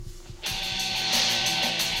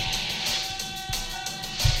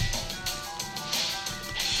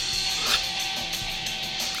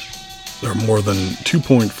There are more than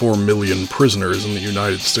 2.4 million prisoners in the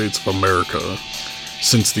United States of America.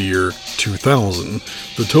 Since the year 2000,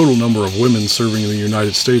 the total number of women serving in the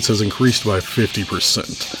United States has increased by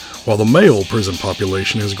 50%, while the male prison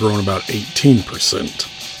population has grown about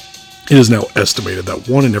 18%. It is now estimated that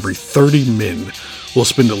 1 in every 30 men will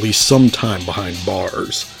spend at least some time behind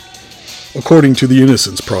bars. According to the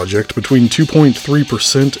Innocence Project, between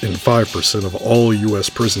 2.3% and 5% of all U.S.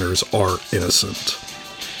 prisoners are innocent.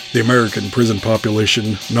 The American prison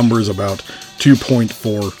population numbers about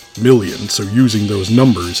 2.4 million, so using those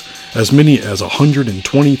numbers, as many as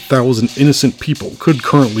 120,000 innocent people could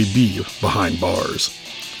currently be behind bars.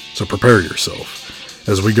 So prepare yourself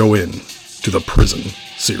as we go in to the prison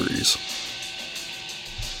series.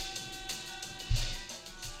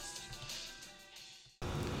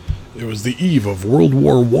 It was the eve of World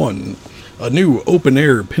War I. A new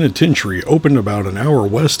open-air penitentiary opened about an hour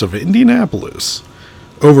west of Indianapolis.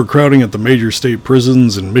 Overcrowding at the major state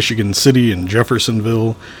prisons in Michigan City and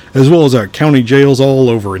Jeffersonville, as well as at county jails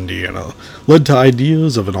all over Indiana, led to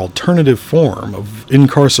ideas of an alternative form of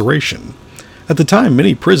incarceration. At the time,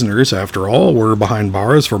 many prisoners, after all, were behind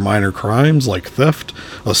bars for minor crimes like theft,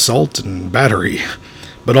 assault, and battery.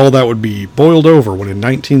 But all that would be boiled over when in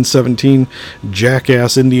 1917,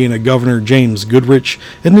 jackass Indiana Governor James Goodrich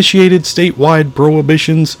initiated statewide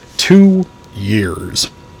prohibitions 2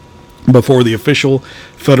 years before the official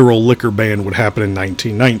federal liquor ban would happen in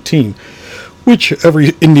 1919, which every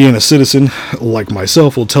Indiana citizen, like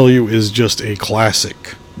myself, will tell you is just a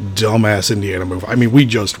classic dumbass Indiana move. I mean, we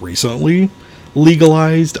just recently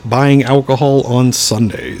legalized buying alcohol on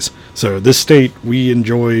Sundays. So this state, we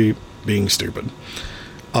enjoy being stupid.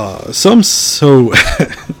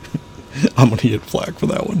 I'm going to get flack for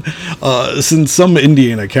that one. Since some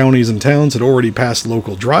Indiana counties and towns had already passed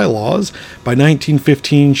local dry laws, by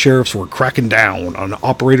 1915 sheriffs were cracking down on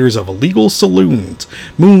operators of illegal saloons,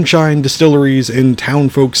 moonshine distilleries, and town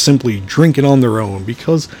folks simply drinking on their own,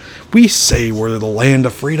 because we say we're the land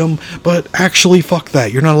of freedom, but actually fuck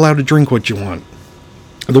that, you're not allowed to drink what you want.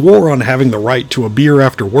 The war on having the right to a beer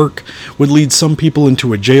after work would lead some people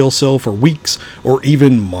into a jail cell for weeks or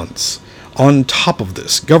even months. On top of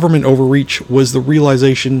this, government overreach was the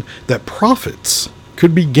realization that profits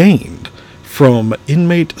could be gained from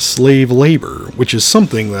inmate slave labor, which is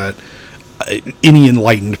something that any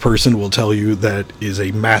enlightened person will tell you that is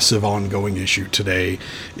a massive ongoing issue today,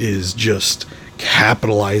 is just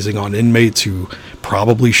capitalizing on inmates who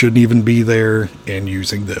probably shouldn't even be there and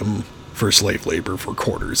using them for slave labor for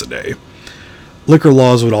quarters a day. Liquor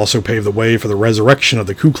laws would also pave the way for the resurrection of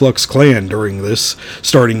the Ku Klux Klan during this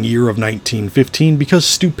starting year of 1915, because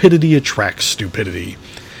stupidity attracts stupidity.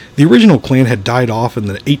 The original Klan had died off in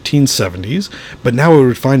the 1870s, but now it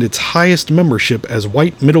would find its highest membership as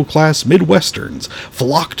white middle-class Midwesterns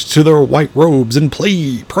flocked to their white robes and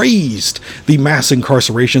praised the mass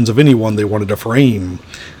incarcerations of anyone they wanted to frame.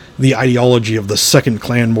 The ideology of the Second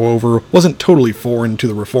Klan, moreover, wasn't totally foreign to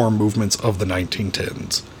the reform movements of the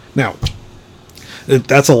 1910s. Now,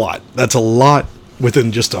 that's a lot. That's a lot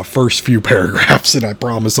within just the first few paragraphs, and I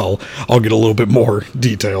promise I'll get a little bit more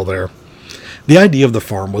detail there. The idea of the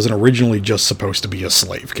farm wasn't originally just supposed to be a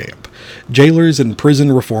slave camp. Jailers and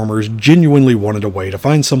prison reformers genuinely wanted a way to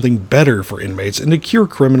find something better for inmates and to cure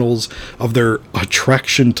criminals of their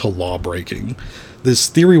attraction to lawbreaking. This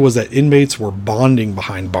theory was that inmates were bonding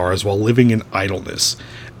behind bars while living in idleness,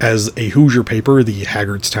 as a Hoosier paper, the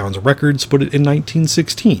Haggardstown's Records, put it in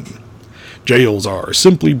 1916. Jails are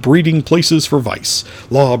simply breeding places for vice.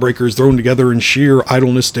 Lawbreakers thrown together in sheer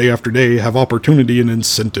idleness day after day have opportunity and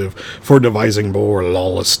incentive for devising more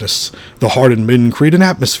lawlessness. The hardened men create an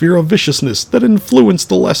atmosphere of viciousness that influence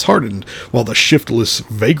the less hardened, while the shiftless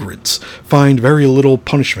vagrants find very little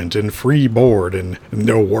punishment in free board and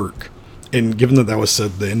no work. And given that was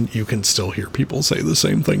said then, you can still hear people say the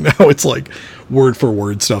same thing now. It's like word for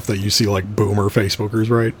word stuff that you see like boomer Facebookers,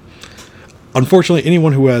 right? Unfortunately,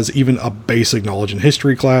 anyone who has even a basic knowledge in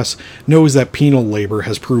history class knows that penal labor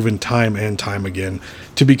has proven time and time again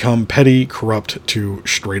to become petty, corrupt, to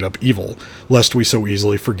straight up evil, lest we so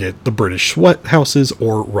easily forget the British sweat houses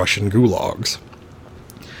or Russian gulags.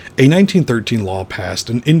 A 1913 law passed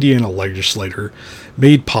an Indiana legislator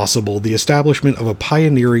made possible the establishment of a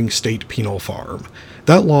pioneering state penal farm.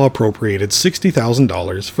 That law appropriated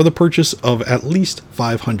 $60,000 for the purchase of at least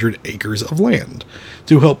 500 acres of land.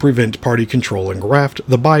 To help prevent party control and graft,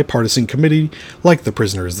 the bipartisan committee, like the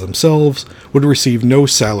prisoners themselves, would receive no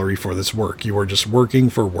salary for this work. You are just working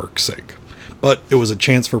for work's sake. But it was a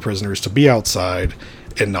chance for prisoners to be outside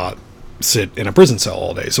and not sit in a prison cell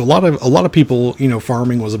all day. So a lot of people,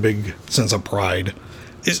 farming was a big sense of pride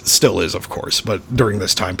It still is, of course, but during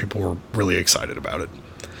this time, people were really excited about it.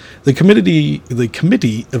 The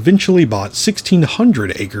committee eventually bought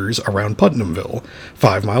 1,600 acres around Putnamville,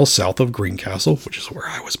 5 miles south of Greencastle, which is where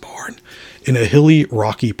I was born, in a hilly,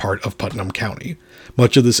 rocky part of Putnam County.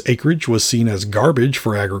 Much of this acreage was seen as garbage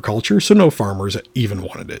for agriculture, so no farmers even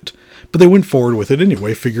wanted it. But they went forward with it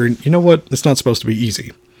anyway, figuring, you know what, it's not supposed to be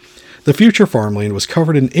easy. The future farmland was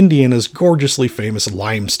covered in Indiana's gorgeously famous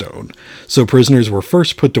limestone, so prisoners were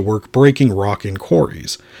first put to work breaking rock in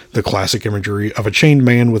quarries. The classic imagery of a chained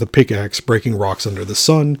man with a pickaxe breaking rocks under the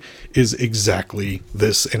sun is exactly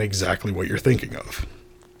this and exactly what you're thinking of.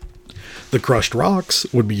 The crushed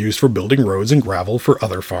rocks would be used for building roads and gravel for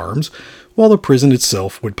other farms, while the prison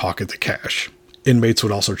itself would pocket the cash. Inmates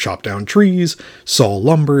would also chop down trees, saw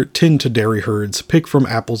lumber, tend to dairy herds, pick from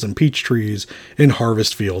apples and peach trees, and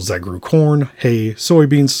harvest fields that grew corn, hay,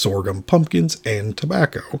 soybeans, sorghum, pumpkins, and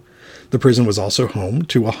tobacco. The prison was also home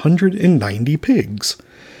to 190 pigs.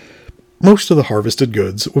 Most of the harvested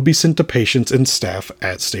goods would be sent to patients and staff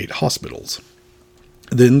at state hospitals.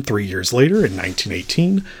 Then, 3 years later, in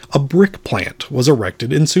 1918, a brick plant was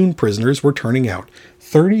erected, and soon prisoners were turning out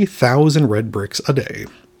 30,000 red bricks a day.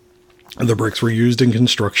 The bricks were used in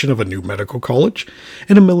construction of a new medical college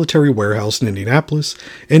and a military warehouse in Indianapolis,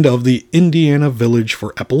 and of the Indiana Village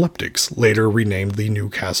for Epileptics, later renamed the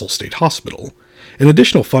Newcastle State Hospital. An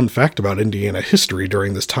additional fun fact about Indiana history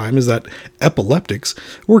during this time is that epileptics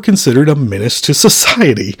were considered a menace to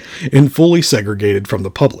society and fully segregated from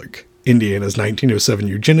the public. Indiana's 1907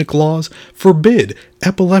 eugenic laws forbid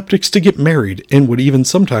epileptics to get married and would even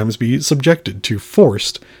sometimes be subjected to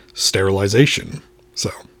forced sterilization. So,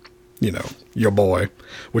 you know, your boy,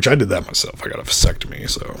 which I did that myself. I got a vasectomy,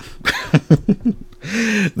 so.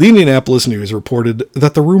 The Indianapolis News reported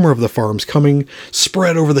that the rumor of the farm's coming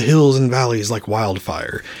spread over the hills and valleys like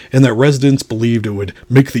wildfire, and that residents believed it would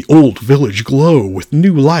make the old village glow with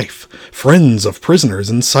new life. Friends of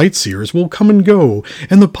prisoners and sightseers will come and go,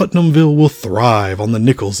 and the Putnamville will thrive on the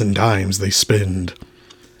nickels and dimes they spend.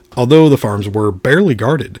 Although the farms were barely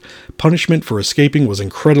guarded, punishment for escaping was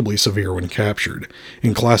incredibly severe when captured.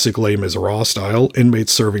 In classic Les Miserables style,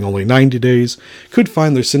 inmates serving only 90 days could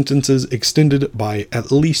find their sentences extended by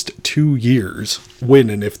at least 2 years, when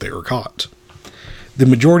and if they were caught. The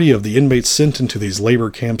majority of the inmates sent into these labor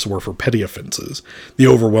camps were for petty offenses. The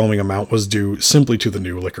overwhelming amount was due simply to the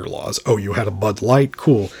new liquor laws. Oh, you had a Bud Light?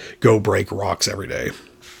 Cool. Go break rocks every day.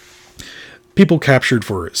 People captured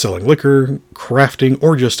for selling liquor, crafting,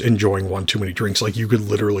 or just enjoying one too many drinks. Like, you could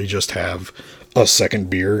literally just have a second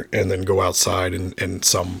beer and then go outside and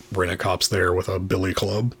some rent-a-cops there with a billy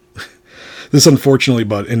club. This unfortunately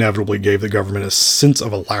but inevitably gave the government a sense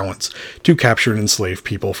of allowance to capture and enslave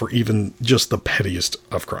people for even just the pettiest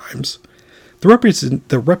of crimes.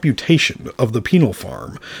 The reputation of the penal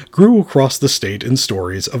farm grew across the state in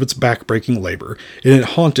stories of its backbreaking labor, and it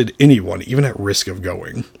haunted anyone even at risk of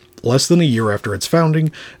going. Less than a year after its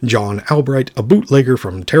founding, John Albright, a bootlegger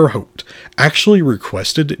from Terre Haute, actually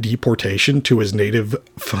requested deportation to his native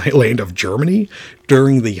land of Germany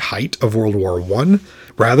during the height of World War I,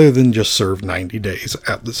 rather than just serve 90 days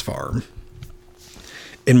at this farm.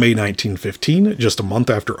 In May 1915, just a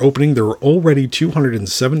month after opening, there were already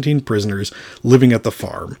 217 prisoners living at the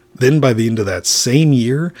farm. Then by the end of that same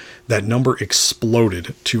year, that number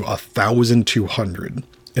exploded to 1,200.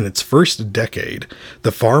 In its first decade,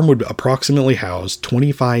 the farm would approximately house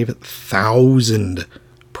 25,000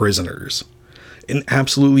 prisoners. An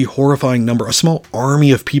absolutely horrifying number, a small army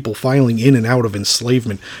of people filing in and out of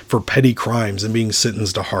enslavement for petty crimes and being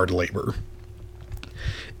sentenced to hard labor.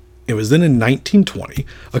 It was then in 1920,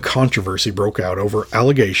 a controversy broke out over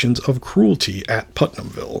allegations of cruelty at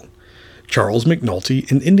Putnamville. Charles McNulty,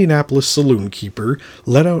 an Indianapolis saloon keeper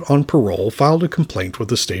let out on parole, filed a complaint with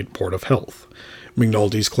the State Board of Health.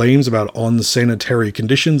 McNulty's claims about unsanitary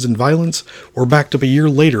conditions and violence were backed up a year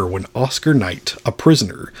later when Oscar Knight, a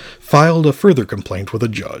prisoner, filed a further complaint with a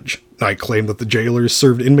judge. Knight claimed that the jailers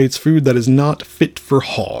served inmates food that is not fit for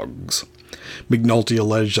hogs. McNulty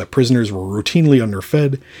alleged that prisoners were routinely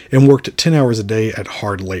underfed and worked 10 hours a day at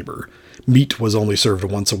hard labor. Meat was only served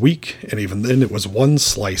once a week, and even then it was one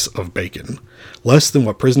slice of bacon. Less than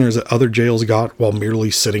what prisoners at other jails got while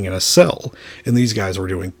merely sitting in a cell, and these guys were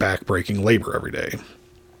doing back-breaking labor every day.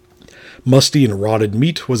 Musty and rotted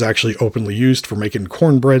meat was actually openly used for making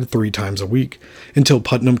cornbread 3 times a week, until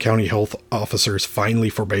Putnam County health officers finally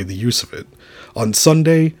forbade the use of it. On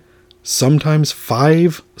Sunday, sometimes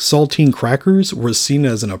 5 saltine crackers were seen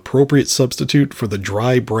as an appropriate substitute for the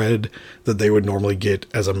dry bread that they would normally get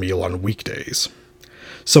as a meal on weekdays.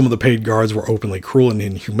 Some of the paid guards were openly cruel and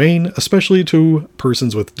inhumane, especially to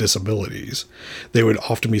persons with disabilities. They would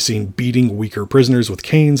often be seen beating weaker prisoners with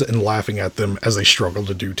canes and laughing at them as they struggled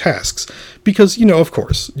to do tasks. Because, of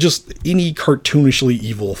course, just any cartoonishly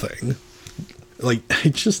evil thing. Like,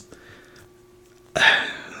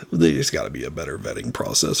 there's got to be a better vetting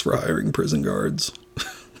process for hiring prison guards.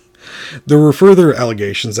 There were further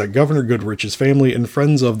allegations that Governor Goodrich's family and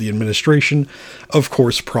friends of the administration, of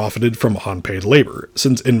course, profited from unpaid labor,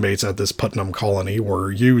 since inmates at this Putnam colony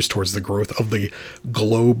were used towards the growth of the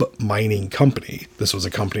Globe Mining Company. This was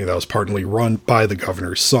a company that was partly run by the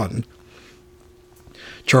governor's son.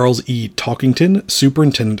 Charles E. Talkington,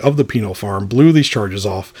 superintendent of the penal farm, blew these charges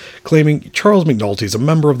off, claiming Charles McNulty is a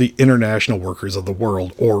member of the International Workers of the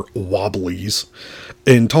World, or Wobblies,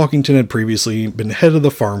 and Talkington had previously been head of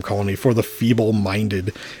the farm colony for the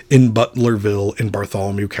feeble-minded in Butlerville in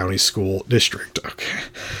Bartholomew County School District. Okay.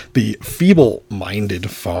 The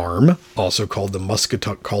feeble-minded farm, also called the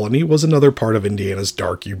Muscatuck Colony, was another part of Indiana's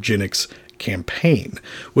dark eugenics campaign,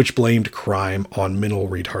 which blamed crime on mental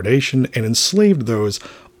retardation and enslaved those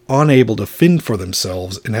unable to fend for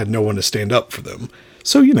themselves and had no one to stand up for them.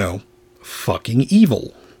 So, fucking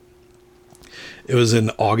evil. It was in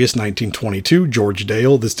August 1922, George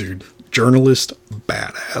Dale, this dude, journalist,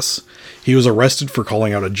 badass. He was arrested for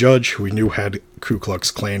calling out a judge who he knew had Ku Klux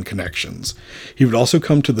Klan connections. He would also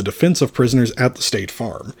come to the defense of prisoners at the state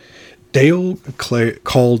farm. Dale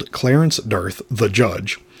called Clarence Dirth, the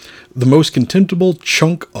judge, the most contemptible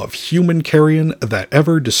chunk of human carrion that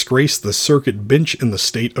ever disgraced the circuit bench in the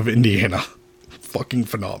state of Indiana. Fucking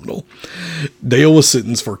phenomenal. Dale was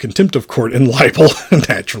sentenced for contempt of court and libel,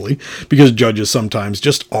 naturally, because judges sometimes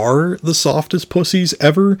just are the softest pussies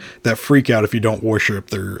ever that freak out if you don't worship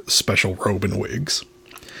their special robe and wigs.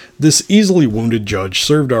 This easily wounded judge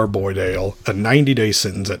served our boy Dale a 90-day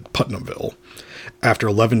sentence at Putnamville. After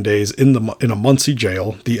 11 days in a Muncie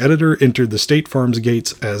jail, the editor entered the state farm's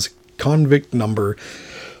gates as convict number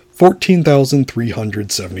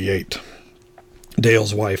 14,378.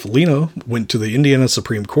 Dale's wife, Lena, went to the Indiana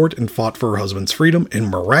Supreme Court and fought for her husband's freedom, and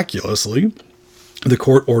miraculously, the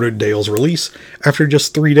court ordered Dale's release after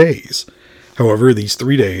just 3 days. However, these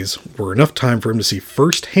 3 days were enough time for him to see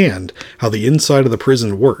firsthand how the inside of the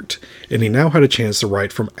prison worked, and he now had a chance to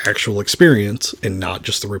write from actual experience and not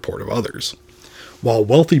just the report of others. While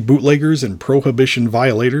wealthy bootleggers and prohibition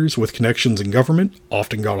violators with connections in government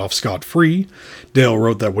often got off scot-free, Dale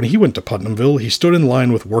wrote that when he went to Putnamville, he stood in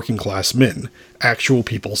line with working-class men, actual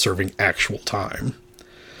people serving actual time.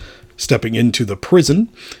 Stepping into the prison,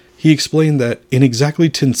 he explained that in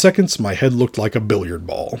exactly 10 seconds, my head looked like a billiard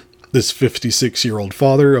ball. This 56-year-old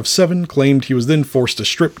father of 7 claimed he was then forced to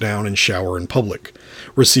strip down and shower in public,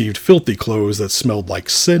 received filthy clothes that smelled like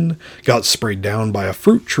sin, got sprayed down by a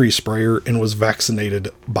fruit tree sprayer, and was vaccinated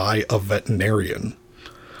by a veterinarian.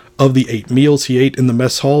 Of the 8 meals he ate in the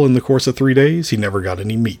mess hall in the course of 3 days, he never got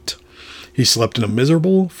any meat. He slept in a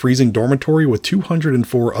miserable, freezing dormitory with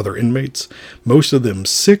 204 other inmates, most of them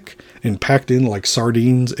sick and packed in like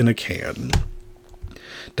sardines in a can.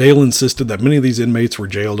 Dale insisted that many of these inmates were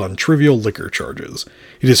jailed on trivial liquor charges.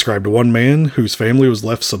 He described one man whose family was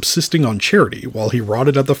left subsisting on charity while he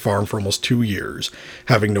rotted at the farm for almost 2 years,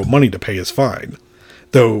 having no money to pay his fine,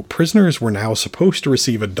 though prisoners were now supposed to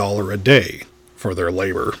receive $1 a day for their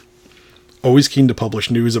labor. Always keen to publish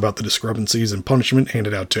news about the discrepancies in punishment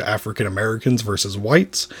handed out to African Americans versus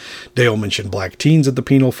whites, Dale mentioned black teens at the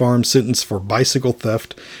penal farm sentenced for bicycle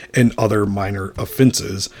theft and other minor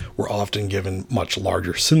offenses were often given much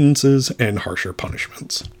larger sentences and harsher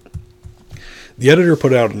punishments. The editor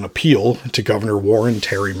put out an appeal to Governor Warren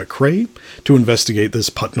Terry McRae to investigate this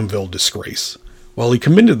Putnamville disgrace. While he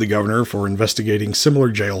commended the governor for investigating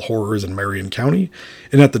similar jail horrors in Marion County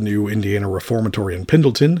and at the new Indiana Reformatory in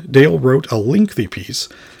Pendleton, Dale wrote a lengthy piece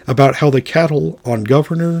about how the cattle on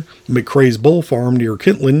Governor McRae's bull farm near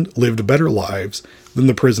Kentland lived better lives than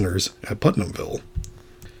the prisoners at Putnamville.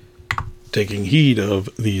 Taking heed of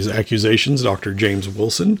these accusations, Dr. James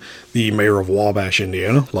Wilson, the mayor of Wabash,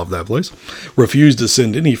 Indiana, love that place, refused to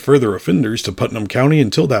send any further offenders to Putnam County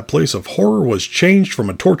until that place of horror was changed from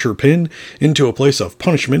a torture pen into a place of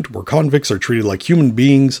punishment where convicts are treated like human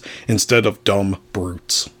beings instead of dumb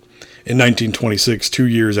brutes. In 1926, 2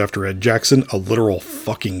 years after Ed Jackson, a literal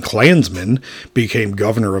fucking Klansman, became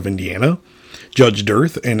governor of Indiana, Judge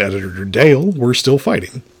Dirth and Editor Dale were still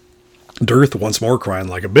fighting. Dirth, once more crying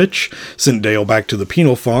like a bitch, sent Dale back to the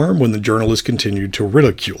penal farm when the journalist continued to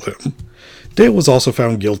ridicule him. Dale was also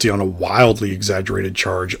found guilty on a wildly exaggerated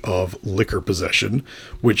charge of liquor possession,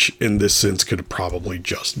 which in this sense could probably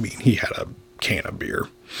just mean he had a can of beer.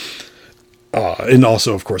 And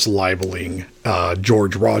also, of course, libeling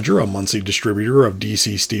George Roger, a Muncie distributor of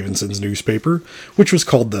D.C. Stevenson's newspaper, which was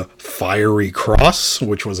called the Fiery Cross,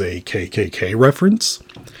 which was a KKK reference.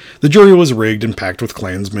 The jury was rigged and packed with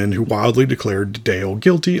Klansmen who wildly declared Dale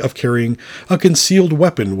guilty of carrying a concealed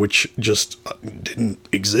weapon which just didn't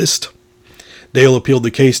exist. Dale appealed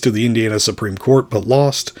the case to the Indiana Supreme Court, but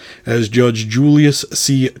lost, as Judge Julius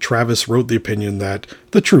C. Travis wrote the opinion that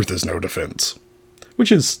the truth is no defense.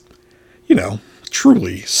 Which is,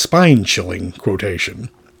 truly spine-chilling quotation.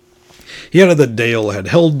 He added that Dale had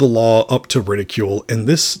held the law up to ridicule, and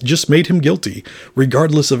this just made him guilty,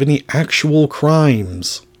 regardless of any actual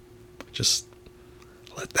crimes. Just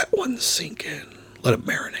let that one sink in. Let it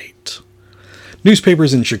marinate.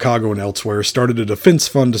 Newspapers in Chicago and elsewhere started a defense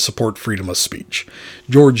fund to support freedom of speech.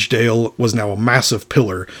 George Dale was now a massive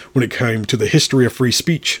pillar when it came to the history of free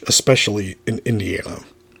speech, especially in Indiana.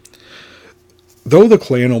 Though the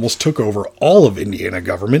Klan almost took over all of Indiana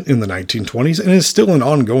government in the 1920s and is still an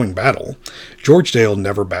ongoing battle, George Dale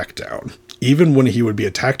never backed down. Even when he would be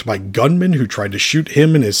attacked by gunmen who tried to shoot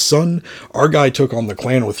him and his son, our guy took on the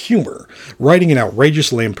Klan with humor, writing in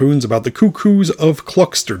outrageous lampoons about the cuckoos of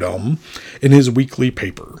Clucksterdom in his weekly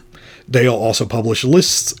paper. Dale also published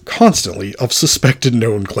lists constantly of suspected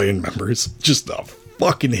known Klan members. Just a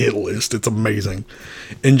fucking hit list. It's amazing.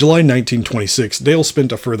 In July 1926, Dale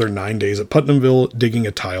spent a further 9 days at Putnamville digging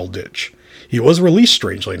a tile ditch. He was released,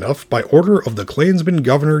 strangely enough, by order of the Klansman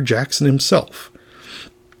Governor Jackson himself.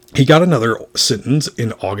 He got another sentence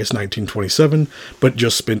in August 1927, but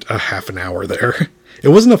just spent a half an hour there. It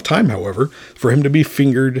wasn't enough time, however, for him to be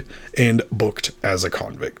fingered and booked as a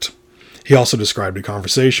convict. He also described a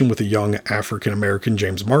conversation with a young African-American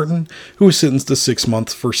James Martin, who was sentenced to 6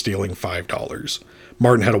 months for stealing $5.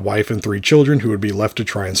 Martin had a wife and 3 children who would be left to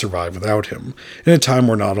try and survive without him, in a time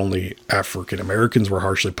where not only African-Americans were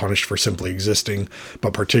harshly punished for simply existing,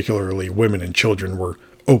 but particularly women and children were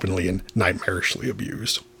openly and nightmarishly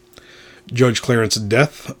abused. Judge Clarence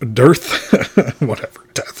Death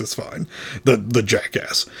is fine, the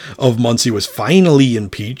jackass of Muncie was finally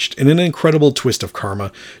impeached. In an incredible twist of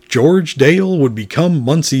karma, George Dale would become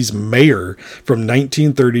Muncie's mayor from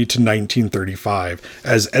 1930 to 1935.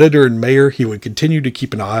 As editor and mayor, he would continue to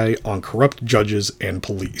keep an eye on corrupt judges and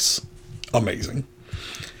police. Amazing.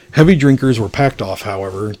 Heavy drinkers were packed off,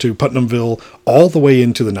 however, to Putnamville all the way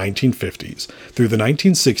into the 1950s. Through the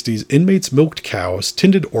 1960s, inmates milked cows,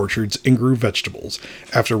 tended orchards, and grew vegetables,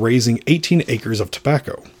 after raising 18 acres of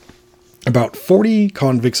tobacco. About 40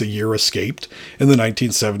 convicts a year escaped in the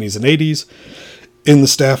 1970s and 80s, and the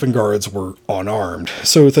staff and guards were unarmed,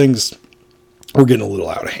 so things were getting a little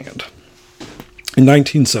out of hand. In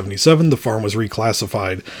 1977, the farm was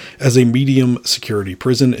reclassified as a medium security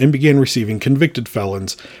prison and began receiving convicted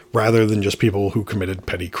felons rather than just people who committed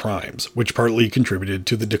petty crimes, which partly contributed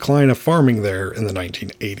to the decline of farming there in the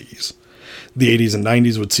 1980s. The 80s and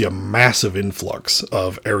 90s would see a massive influx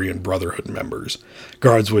of Aryan Brotherhood members.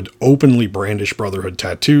 Guards would openly brandish Brotherhood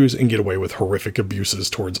tattoos and get away with horrific abuses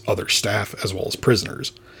towards other staff as well as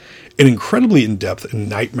prisoners. An incredibly in-depth and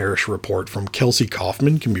nightmarish report from Kelsey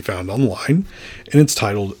Kaufman can be found online, and it's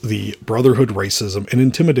titled The Brotherhood Racism and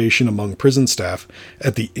Intimidation Among Prison Staff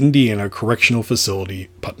at the Indiana Correctional Facility,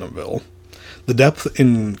 Putnamville. The depth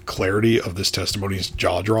and clarity of this testimony is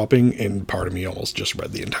jaw-dropping, and part of me almost just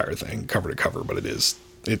read the entire thing, cover to cover, but it's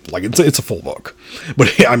a full book.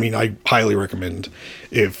 But I mean, I highly recommend,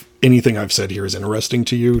 if anything I've said here is interesting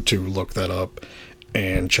to you, to look that up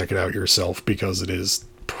and check it out yourself, because it is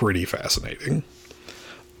pretty fascinating.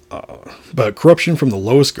 But corruption from the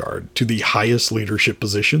lowest guard to the highest leadership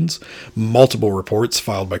positions, multiple reports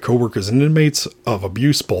filed by coworkers and inmates of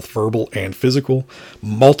abuse, both verbal and physical,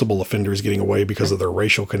 multiple offenders getting away because of their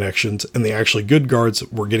racial connections, and the actually good guards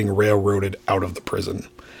were getting railroaded out of the prison.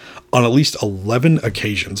 On at least 11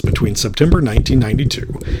 occasions between September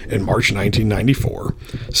 1992 and March 1994,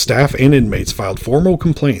 staff and inmates filed formal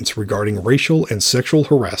complaints regarding racial and sexual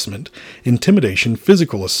harassment, intimidation,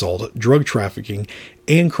 physical assault, drug trafficking,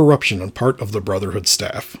 and corruption on part of the Brotherhood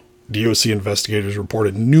staff. DOC investigators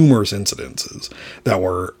reported numerous incidences that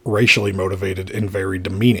were racially motivated and very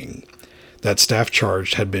demeaning. That staff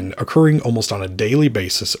charged had been occurring almost on a daily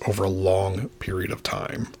basis over a long period of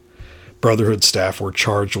time. Brotherhood staff were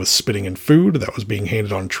charged with spitting in food that was being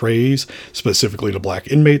handed on trays, specifically to black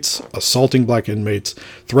inmates, assaulting black inmates,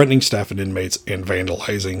 threatening staff and inmates, and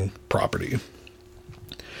vandalizing property.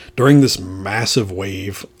 During this massive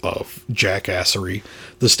wave of jackassery,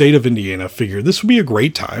 the state of Indiana figured this would be a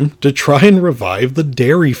great time to try and revive the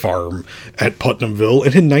dairy farm at Putnamville,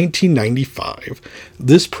 and in 1995,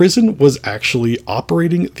 this prison was actually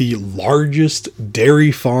operating the largest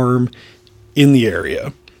dairy farm in the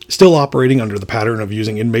area, still operating under the pattern of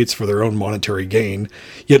using inmates for their own monetary gain.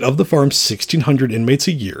 Yet of the farm's 1,600 inmates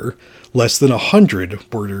a year, less than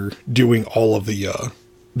 100 were doing all of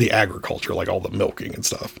the agriculture, like all the milking and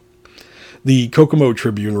stuff. The Kokomo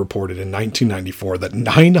Tribune reported in 1994 that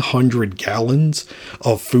 900 gallons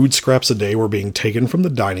of food scraps a day were being taken from the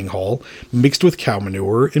dining hall, mixed with cow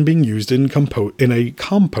manure, and being used in a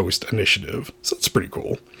compost initiative. So that's pretty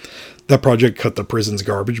cool. That project cut the prison's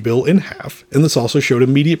garbage bill in half, and this also showed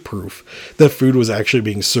immediate proof that food was actually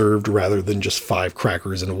being served rather than just 5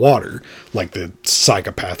 crackers and water, like the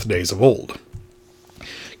psychopath days of old.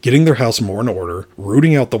 Getting their house more in order,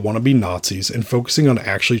 rooting out the wannabe Nazis, and focusing on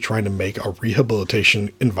actually trying to make a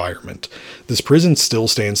rehabilitation environment. This prison still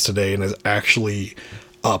stands today and is actually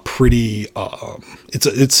a pretty,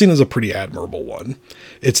 it's seen as a pretty admirable one.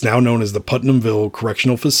 It's now known as the Putnamville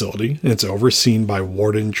Correctional Facility, and it's overseen by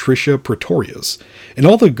Warden Tricia Pretorius. And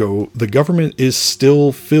although the government is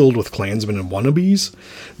still filled with Klansmen and wannabes,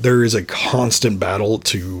 there is a constant battle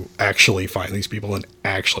to actually find these people and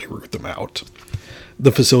actually root them out.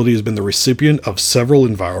 The facility has been the recipient of several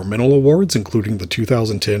environmental awards, including the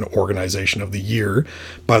 2010 Organization of the Year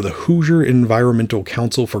by the Hoosier Environmental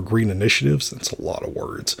Council for Green Initiatives. That's a lot of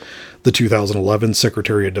words. The 2011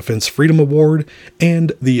 Secretary of Defense Freedom Award,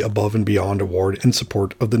 and the Above and Beyond Award in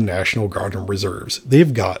support of the National Guard and Reserves.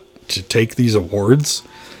 They've got to take these awards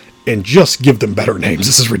and just give them better names.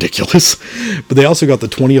 This is ridiculous. But they also got the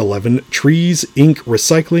 2011 Trees, Inc.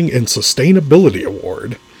 Recycling and Sustainability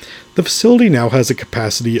Award. The facility now has a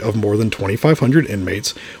capacity of more than 2,500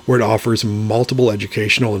 inmates, where it offers multiple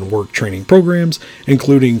educational and work training programs,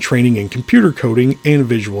 including training in computer coding and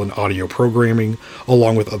visual and audio programming,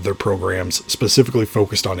 along with other programs specifically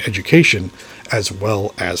focused on education as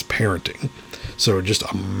well as parenting. So just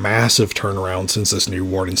a massive turnaround since this new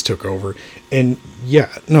wardens took over. And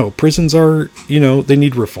yeah, no, prisons are, they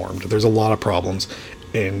need reformed. There's a lot of problems.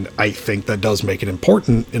 And I think that does make it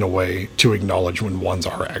important, in a way, to acknowledge when ones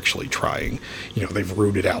are actually trying. They've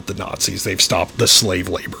rooted out the Nazis. They've stopped the slave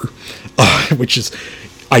labor, which is,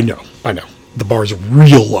 I know. The bar's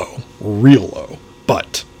real low,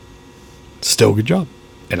 but still good job.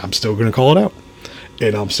 And I'm still going to call it out.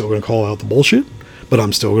 And I'm still going to call out the bullshit, but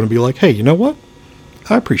I'm still going to be like, hey, you know what?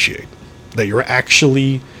 I appreciate that you're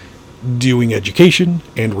actually doing education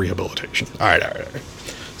and rehabilitation. All right.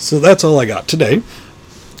 So that's all I got today.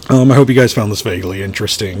 I hope you guys found this vaguely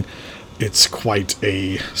interesting. It's quite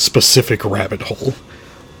a specific rabbit hole.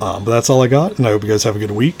 But that's all I got, and I hope you guys have a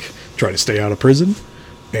good week. Try to stay out of prison,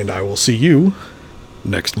 and I will see you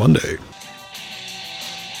next Monday.